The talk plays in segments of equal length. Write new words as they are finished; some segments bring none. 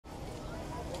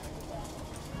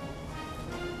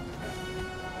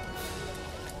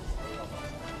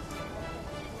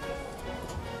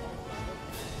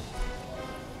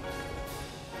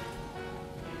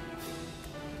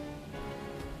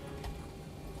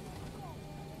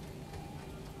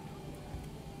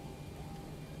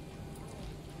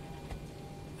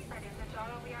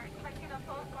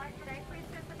full flight today. Please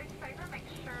do us a big favor. Make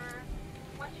sure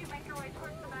once you make your way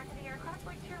towards the back of the aircraft,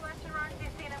 look to your left and right, do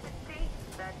you see an open seat?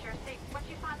 That's your seat. Once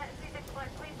you find that seat that you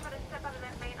like, please try to step out of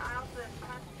that main aisle so that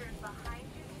passengers behind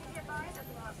you can get by, as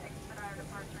well as expedite our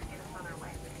departure and get us on our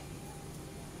way.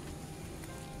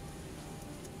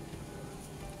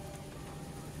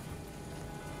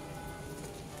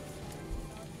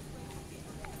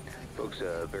 Folks,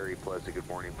 a very pleasant good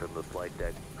morning from the flight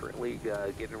deck. Currently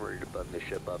getting ready to button the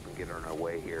ship up and get on our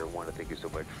way here. I want to thank you so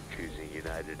much for choosing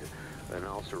United, and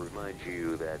also remind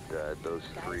you that those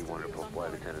three wonderful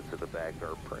flight attendants at the back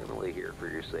are primarily here for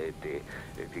your safety.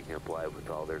 If you can comply with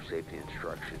all their safety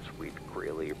instructions, we'd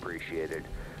greatly appreciate it.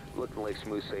 Looking like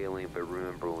smooth sailing, but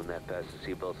remember, when that fasten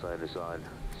seatbelt sign is on,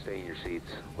 stay in your seats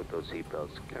with those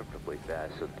seatbelts comfortably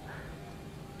fastened.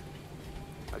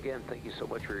 Again, thank you so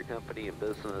much for your company and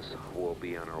business. We'll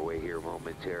be on our way here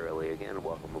momentarily. Again,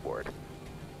 welcome aboard.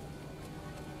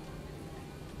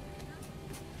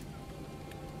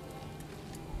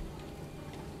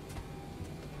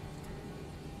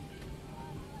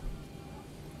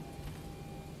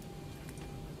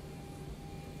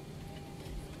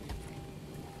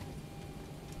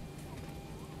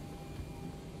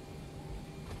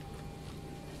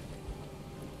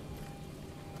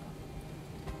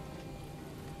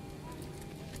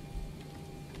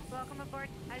 Welcome aboard.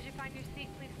 As you find your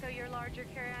seat, please stow your larger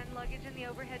carry-on luggage in the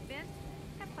overhead bin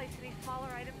and place any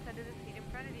smaller items under the seat in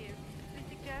front of you. We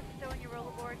suggest stowing your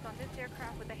rollerboards on this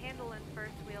aircraft with the handle in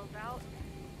first, wheels out.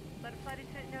 Let a flight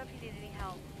attendant know if you need any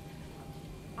help.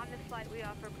 On this flight, we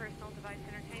offer personal device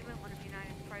entertainment, one of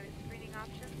United's private screening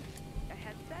options. A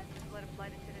headset, let a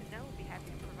flight attendant know, we'll be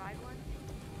happy to provide one.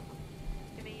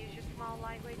 You may use your small,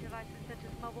 lightweight devices such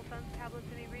as mobile phones, tablets,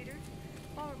 and e-readers.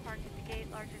 While we're parked at the gate,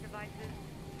 larger devices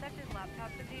such as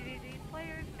laptops and DVD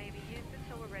players may be used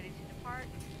until we're ready to depart.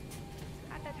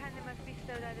 At that time, they must be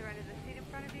stowed either under the seat in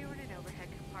front of you or in an overhead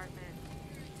compartment.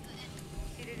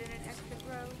 Seated in an exit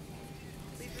row,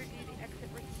 please review the exit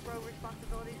row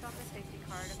responsibilities on the safety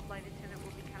card. A flight attendant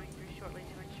will be coming through shortly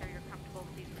to ensure you're comfortable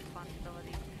with these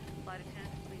responsibilities. Flight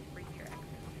attendants, please brief your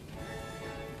exit.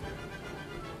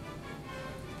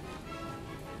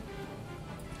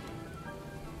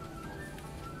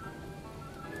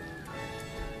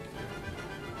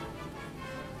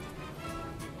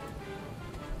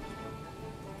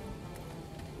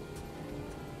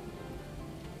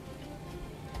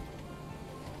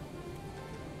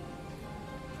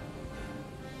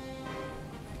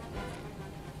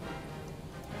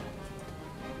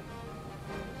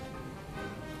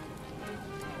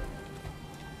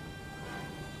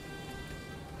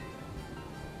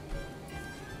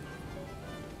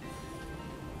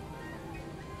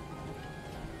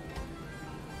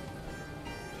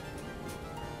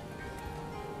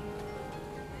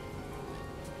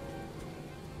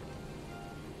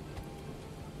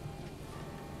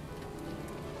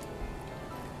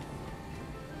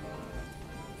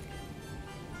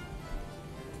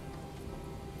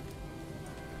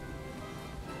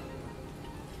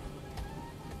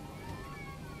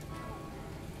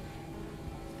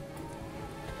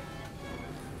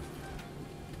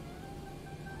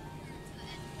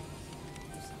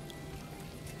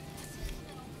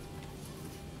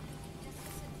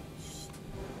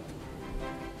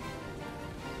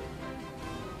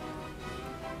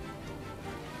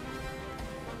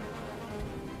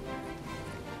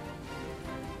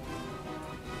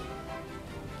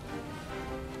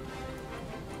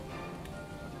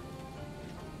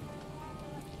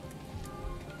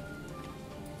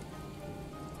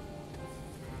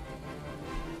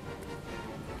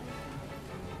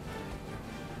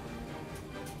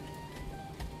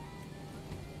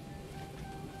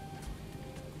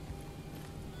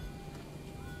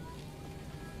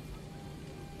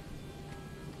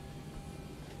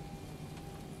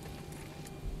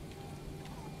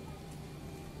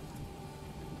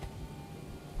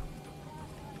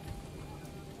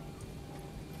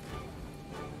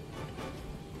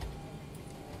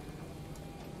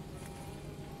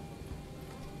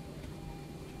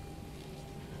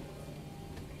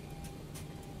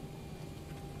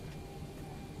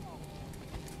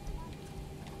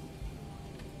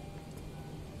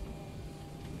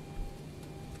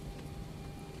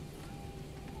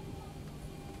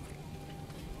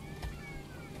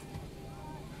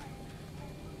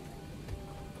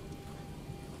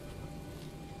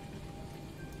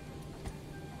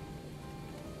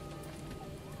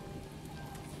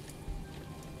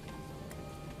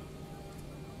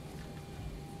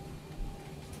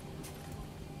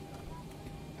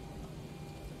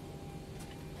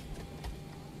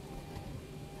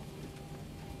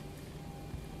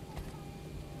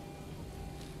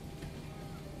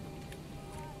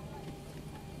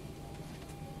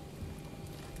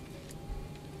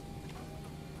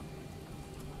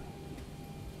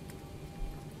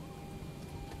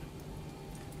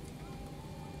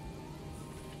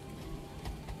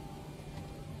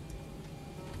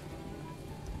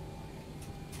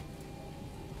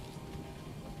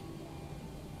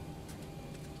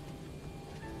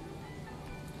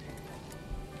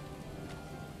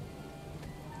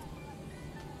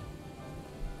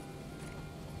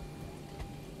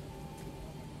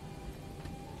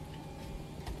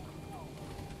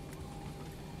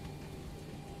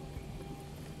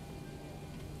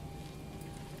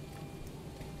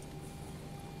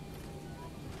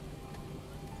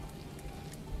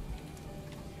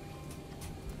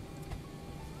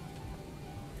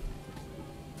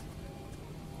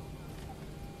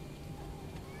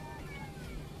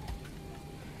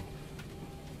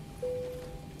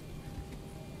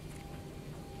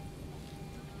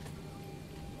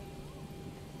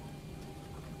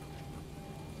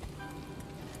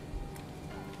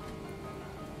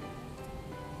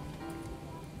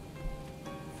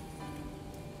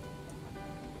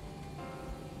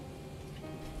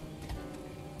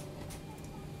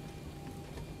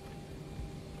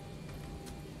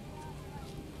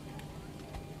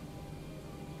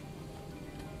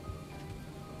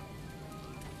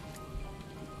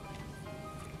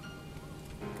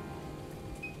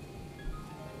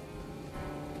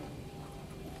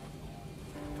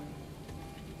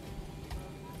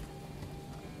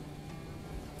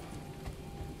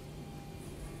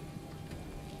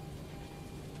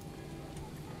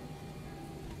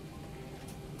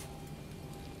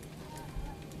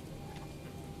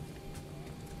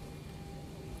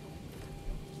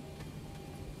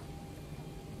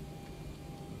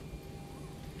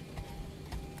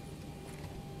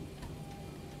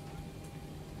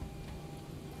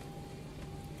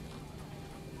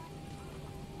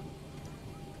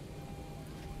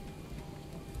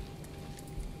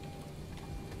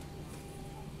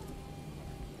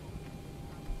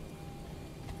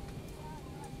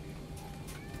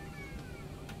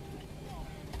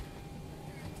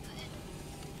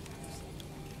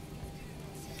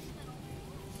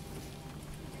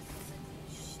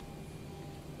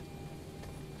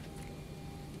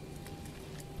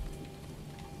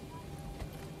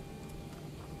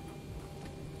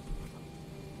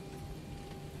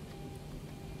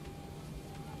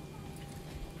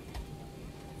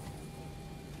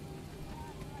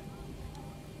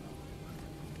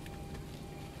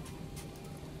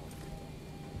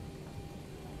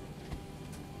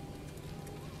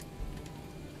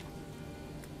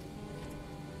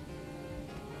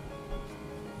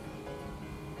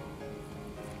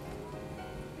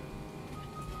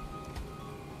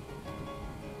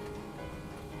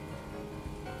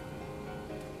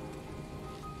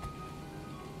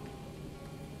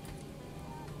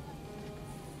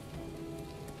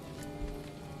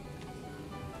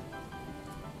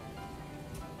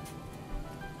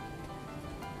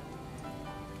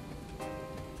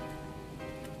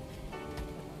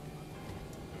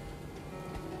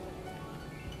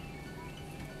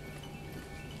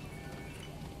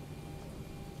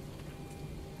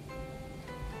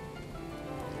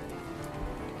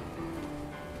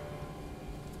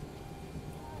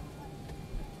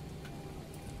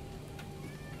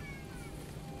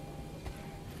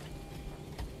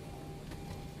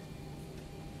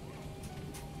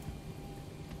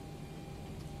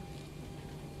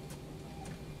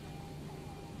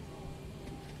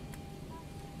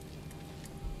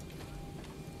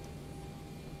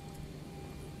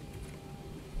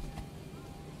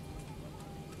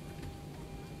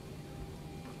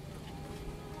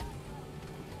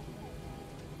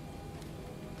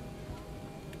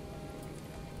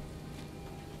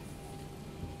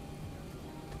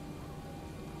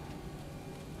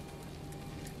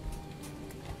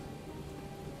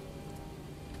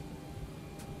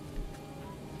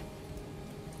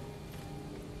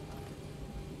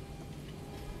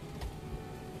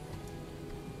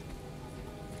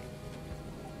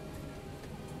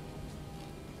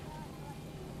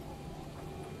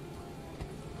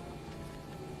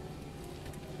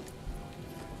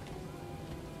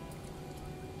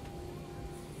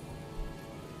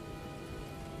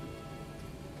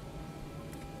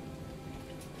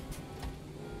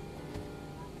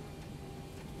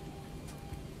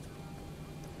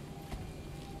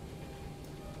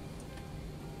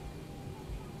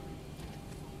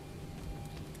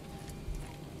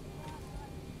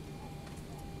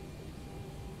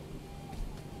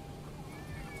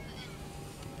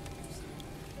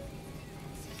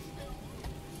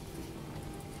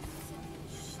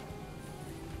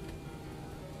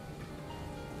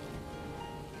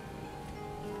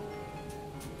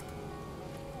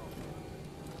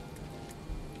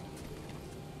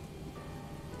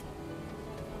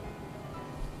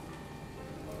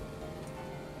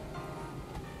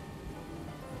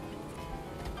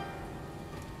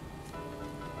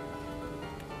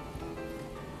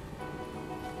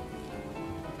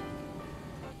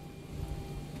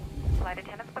 Flight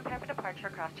attendants prepare for departure,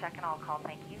 cross-check and all call,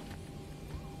 thank you.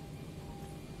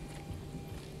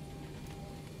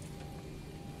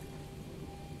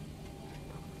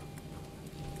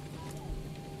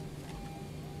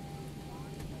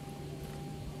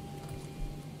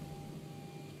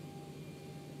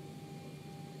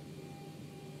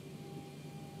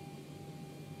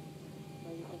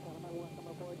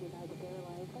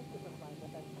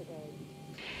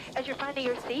 As you're finding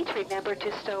your seat, remember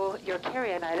to stow your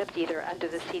carry-on items either under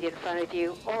the seat in front of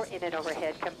you or in an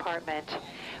overhead compartment.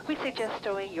 We suggest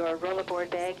stowing your rollerboard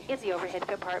bag in the overhead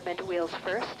compartment wheels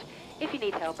first. If you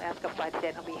need help, ask a flight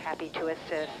attendant. I'll be happy to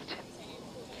assist.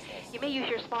 You may use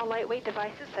your small lightweight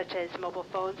devices such as mobile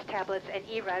phones, tablets, and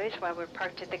e-riders while we're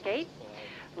parked at the gate.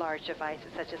 Large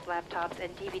devices such as laptops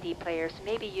and DVD players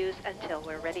may be used until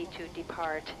we're ready to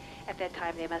depart. At that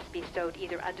time, they must be stowed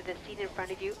either under the seat in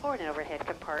front of you or in an overhead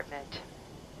compartment.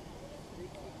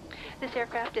 This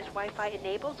aircraft is Wi-Fi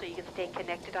enabled, so you can stay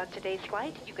connected on today's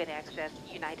flight. You can access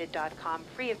united.com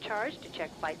free of charge to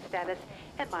check flight status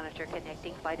and monitor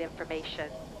connecting flight information.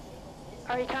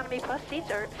 Our Economy Plus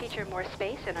seats feature more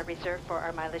space and are reserved for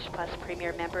our Mileage Plus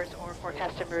Premier members or for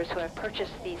customers who have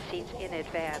purchased these seats in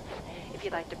advance. If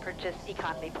you'd like to purchase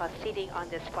Economy Plus seating on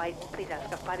this flight, please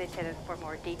ask a flight attendant for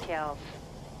more details.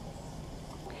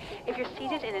 If you're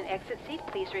seated in an exit seat,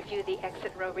 please review the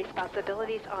exit row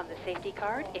responsibilities on the safety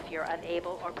card. If you're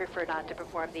unable or prefer not to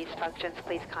perform these functions,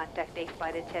 please contact a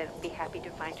flight attendant. We'll be happy to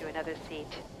find you another seat.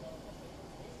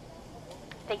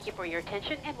 Thank you for your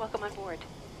attention and welcome on board.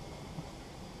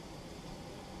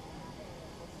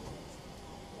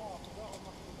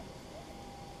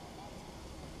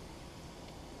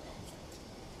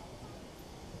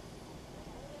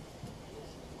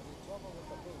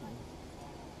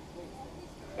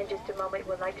 In just a moment,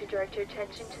 we'd like to direct your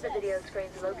attention to the video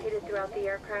screens located throughout the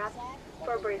aircraft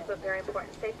for a brief but very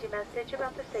important safety message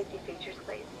about the safety features,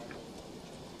 please.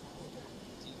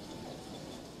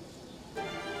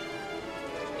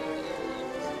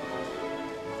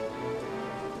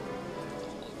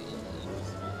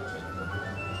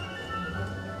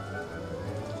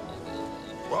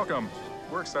 Welcome.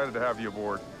 We're excited to have you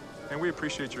aboard, and we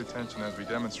appreciate your attention as we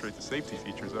demonstrate the safety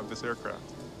features of this aircraft.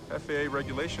 FAA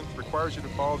regulation requires you to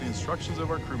follow the instructions of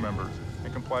our crew members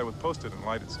and comply with posted and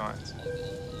lighted signs.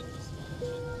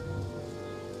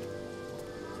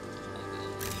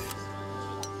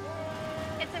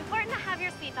 It's important to have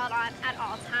your seatbelt on at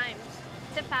all times.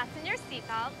 To fasten your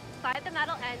seatbelt, slide the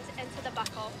metal end into the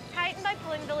buckle. Tighten by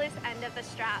pulling the loose end of the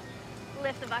strap.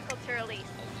 Lift the buckle to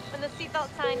release. When the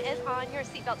seatbelt sign is on, your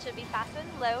seatbelt should be fastened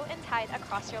low and tied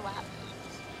across your lap.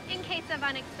 In case of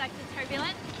unexpected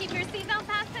turbulence, keep your seatbelt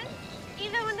fastened,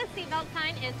 even when the seatbelt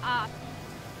sign is off.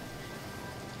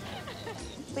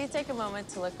 Please take a moment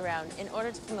to look around in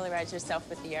order to familiarize yourself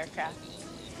with the aircraft.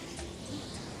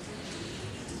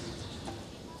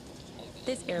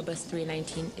 This Airbus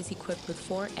 319 is equipped with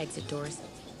 4 exit doors,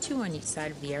 2 on each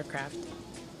side of the aircraft.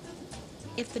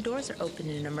 If the doors are open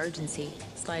in an emergency,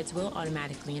 slides will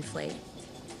automatically inflate.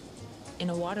 In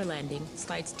a water landing,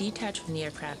 slides detach from the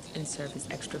aircraft and serve as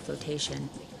extra flotation.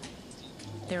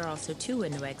 There are also 2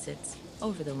 window exits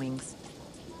over the wings.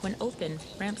 When open,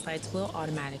 ramp slides will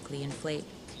automatically inflate.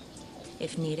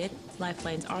 If needed,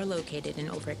 lifelines are located in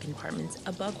overhead compartments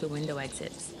above the window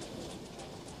exits.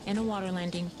 In a water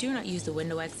landing, do not use the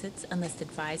window exits unless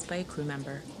advised by a crew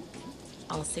member.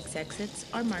 All 6 exits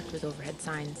are marked with overhead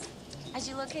signs. As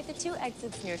you locate the 2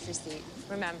 exits nearest your seat,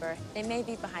 remember, they may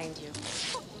be behind you.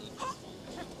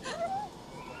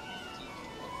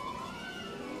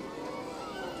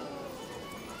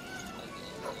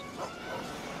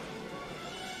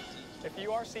 If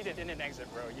you are seated in an exit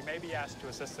row, you may be asked to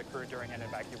assist the crew during an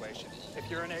evacuation. If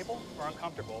you're unable or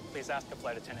uncomfortable, please ask a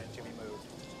flight attendant to be moved.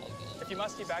 If you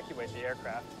must evacuate the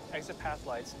aircraft, exit path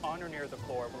lights on or near the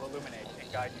floor will illuminate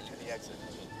and guide you to the exit.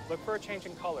 Look for a change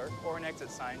in color or an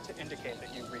exit sign to indicate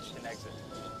that you've reached an exit.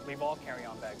 Leave all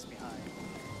carry-on bags behind.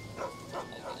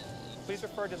 Please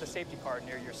refer to the safety card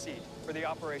near your seat for the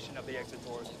operation of the exit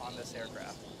doors on this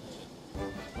aircraft.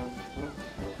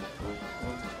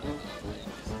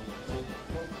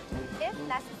 If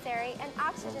necessary, an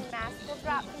oxygen mask will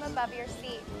drop from above your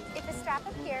seat. If a strap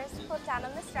appears, pull down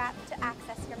on the strap to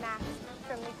access your mask.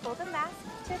 Firmly pull the mask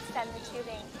to extend the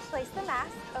tubing. Place the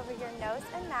mask over your nose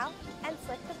and mouth and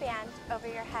slip the band over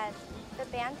your head. The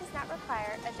band does not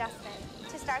require adjustment.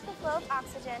 To start the flow of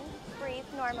oxygen, breathe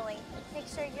normally. Make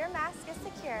sure your mask is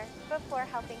secure before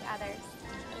helping others.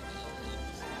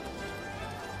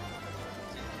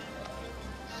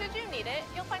 Should you need it,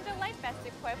 you'll find a life vest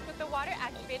equipped with a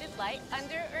water-activated light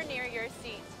under or near your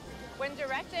seat. When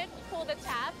directed, pull the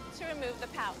tab to remove the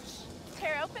pouch.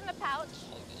 Tear open the pouch,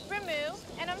 remove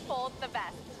and unfold the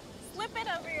vest. Slip it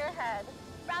over your head.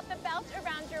 Wrap the belt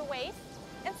around your waist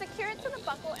and secure it to the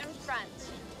buckle in front.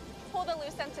 Pull the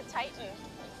loose end to tighten.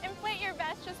 Inflate your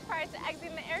vest just prior to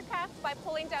exiting the aircraft by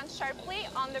pulling down sharply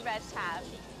on the red tab.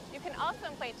 You can also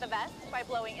inflate the vest by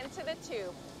blowing into the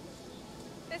tube.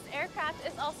 This aircraft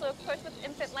is also equipped with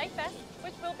infant life vests,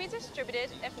 which will be distributed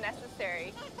if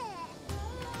necessary.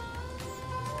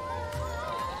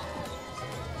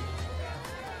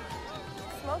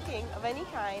 Smoking of any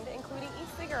kind, including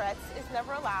e-cigarettes, is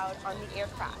never allowed on the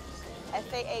aircraft.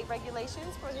 FAA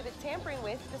regulations prohibit tampering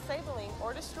with, disabling,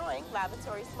 or destroying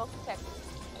laboratory smoke detectors.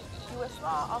 U.S.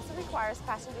 law also requires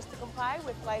passengers to comply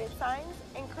with lighted signs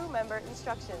and crew member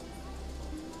instructions.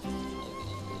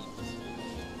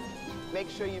 Make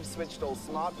sure you've switched all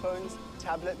smartphones,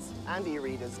 tablets, and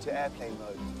e-readers to airplane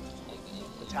mode.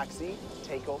 For taxi,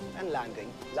 takeoff, and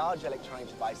landing, large electronic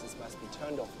devices must be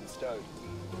turned off and stowed.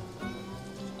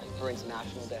 For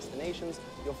international destinations,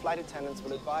 your flight attendants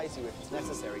will advise you if it's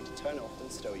necessary to turn off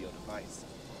and stow your device.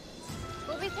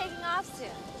 We'll be taking off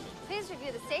soon. Please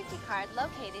review the safety card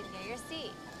located near your seat.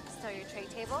 Stow your tray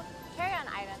table, carry-on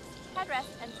items,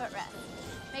 headrest, and footrest.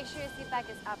 Make sure your seat back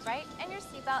is upright and your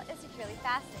seatbelt is securely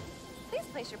fastened. Please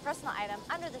place your personal item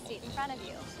under the seat in front of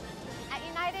you. At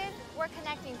United, we're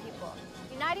connecting people,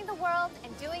 uniting the world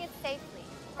and doing it safely.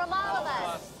 From all of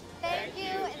us, thank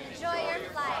you and enjoy your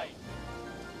flight.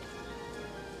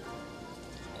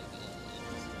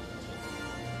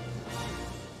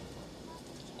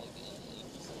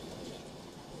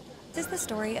 This is the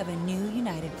story of a new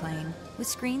United plane with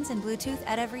screens and Bluetooth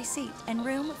at every seat and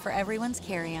room for everyone's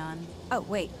carry-on. Oh,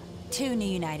 wait, 2 new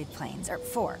United planes, or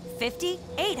 4, 50,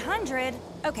 800?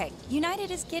 Okay, United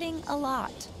is getting a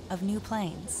lot of new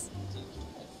planes.